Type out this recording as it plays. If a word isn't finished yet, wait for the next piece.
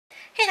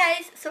Hey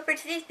guys, so for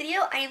today's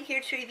video I am here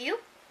to review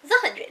The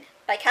 100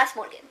 by Kass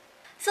Morgan.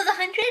 So The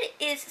 100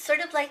 is sort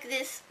of like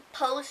this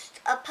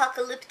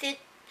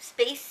post-apocalyptic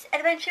space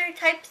adventure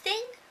type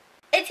thing.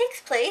 It takes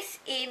place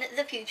in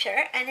the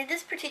future, and in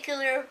this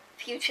particular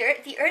future,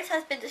 the Earth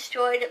has been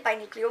destroyed by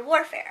nuclear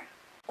warfare.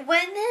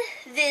 When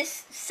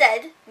this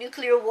said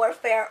nuclear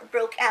warfare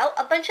broke out,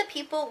 a bunch of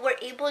people were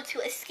able to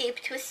escape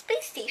to a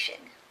space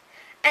station.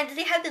 And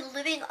they have been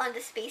living on the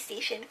space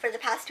station for the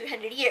past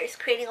 300 years,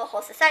 creating a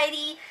whole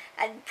society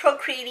and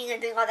procreating and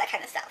doing all that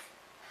kind of stuff.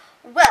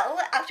 Well,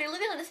 after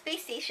living on the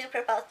space station for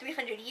about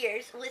 300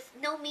 years with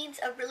no means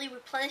of really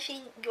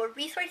replenishing your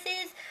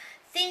resources,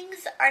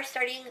 things are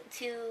starting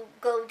to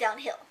go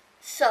downhill.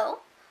 So,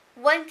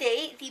 one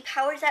day, the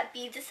powers that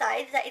be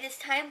decide that it is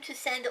time to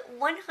send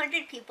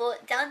 100 people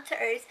down to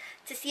Earth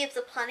to see if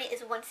the planet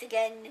is once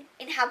again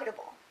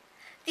inhabitable.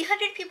 The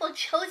 100 people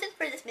chosen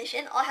for this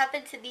mission all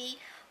happen to be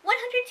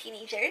 100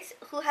 teenagers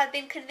who have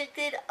been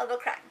convicted of a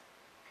crime,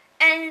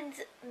 and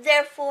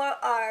therefore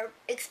are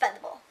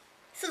expendable.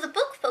 So the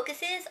book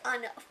focuses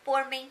on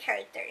 4 main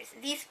characters.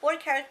 These 4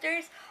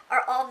 characters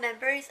are all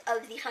members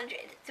of the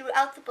 100.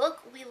 Throughout the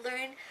book, we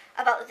learn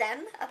about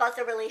them, about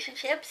their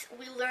relationships.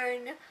 We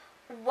learn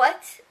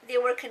what they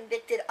were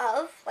convicted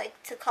of,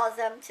 like to cause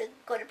them to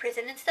go to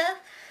prison and stuff.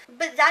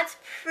 But that's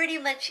pretty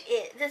much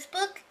it. This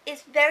book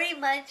is very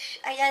much,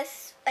 I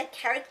guess, a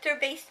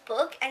character-based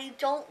book, and you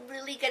don't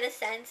really get a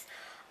sense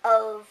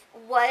of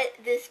what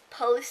this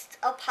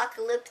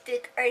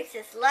post-apocalyptic Earth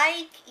is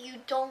like. You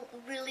don't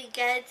really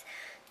get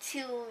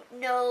to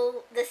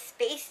know the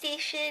space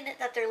station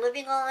that they're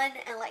living on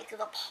and like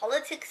the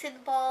politics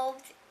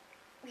involved,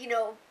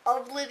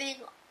 of living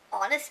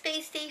on a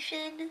space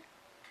station.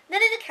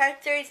 None of the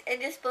characters in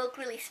this book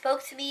really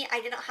spoke to me. I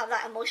did not have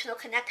that emotional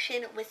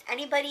connection with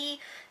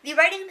anybody. The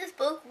writing in this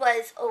book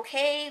was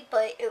okay,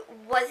 but it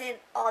wasn't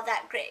all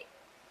that great.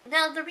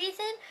 Now, the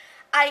reason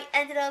I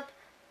ended up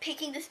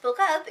picking this book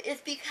up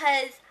is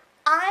because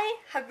I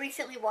have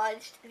recently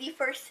watched the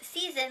first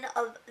season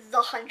of The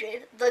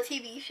 100, the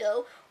TV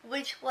show,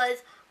 which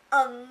was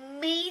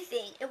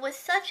amazing. It was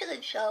such a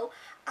good show.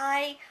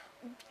 I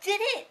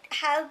didn't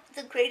have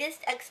the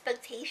greatest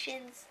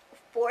expectations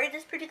for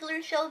this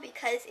particular show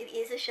because it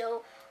is a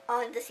show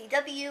on the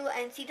CW,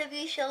 and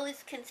CW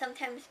shows can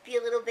sometimes be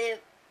a little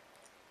bit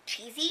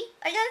cheesy,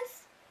 I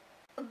guess.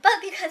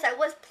 But because I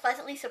was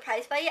pleasantly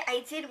surprised by it,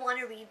 I did want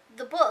to read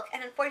the book,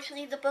 and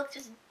unfortunately the book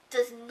just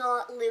does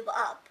not live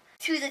up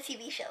to the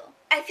TV show.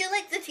 I feel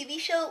like the TV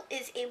show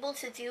is able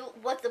to do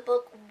what the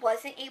book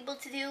wasn't able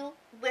to do,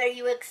 where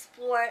you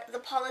explore the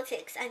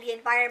politics and the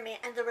environment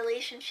and the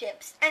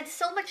relationships, and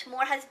so much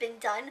more has been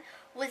done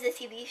with the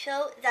TV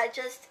show that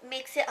just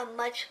makes it a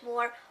much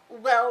more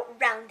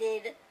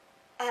well-rounded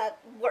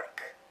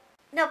work.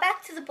 Now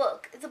back to the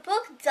book. The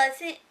book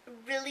doesn't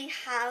really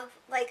have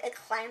like a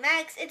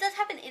climax. It does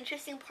have an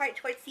interesting part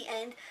towards the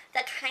end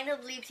that kind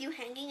of leaves you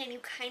hanging and you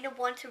kind of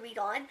want to read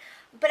on.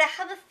 But I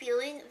have a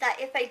feeling that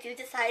if I do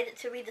decide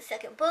to read the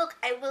second book,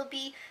 I will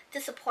be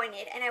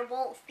disappointed and I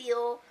won't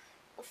feel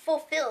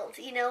fulfilled,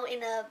 in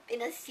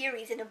a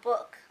series, in a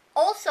book.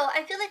 Also,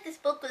 I feel like this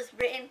book was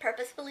written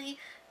purposefully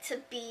to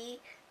be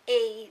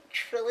a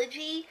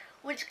trilogy,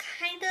 which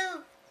kind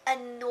of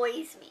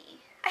annoys me.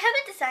 I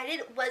haven't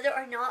decided whether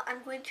or not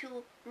I'm going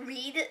to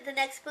read the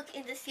next book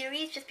in the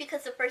series just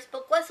because the first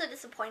book was so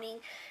disappointing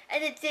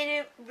and it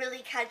didn't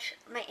really catch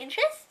my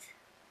interest.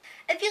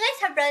 If you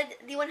guys have read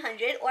The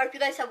 100 or if you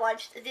guys have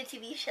watched the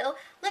TV show,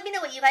 let me know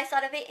what you guys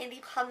thought of it in the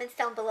comments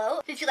down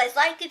below. Did you guys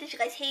like it? Did you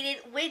guys hate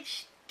it?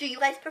 Which do you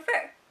guys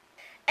prefer?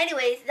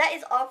 Anyways, that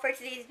is all for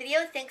today's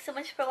video. Thanks so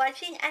much for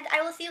watching and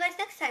I will see you guys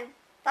next time.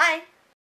 Bye!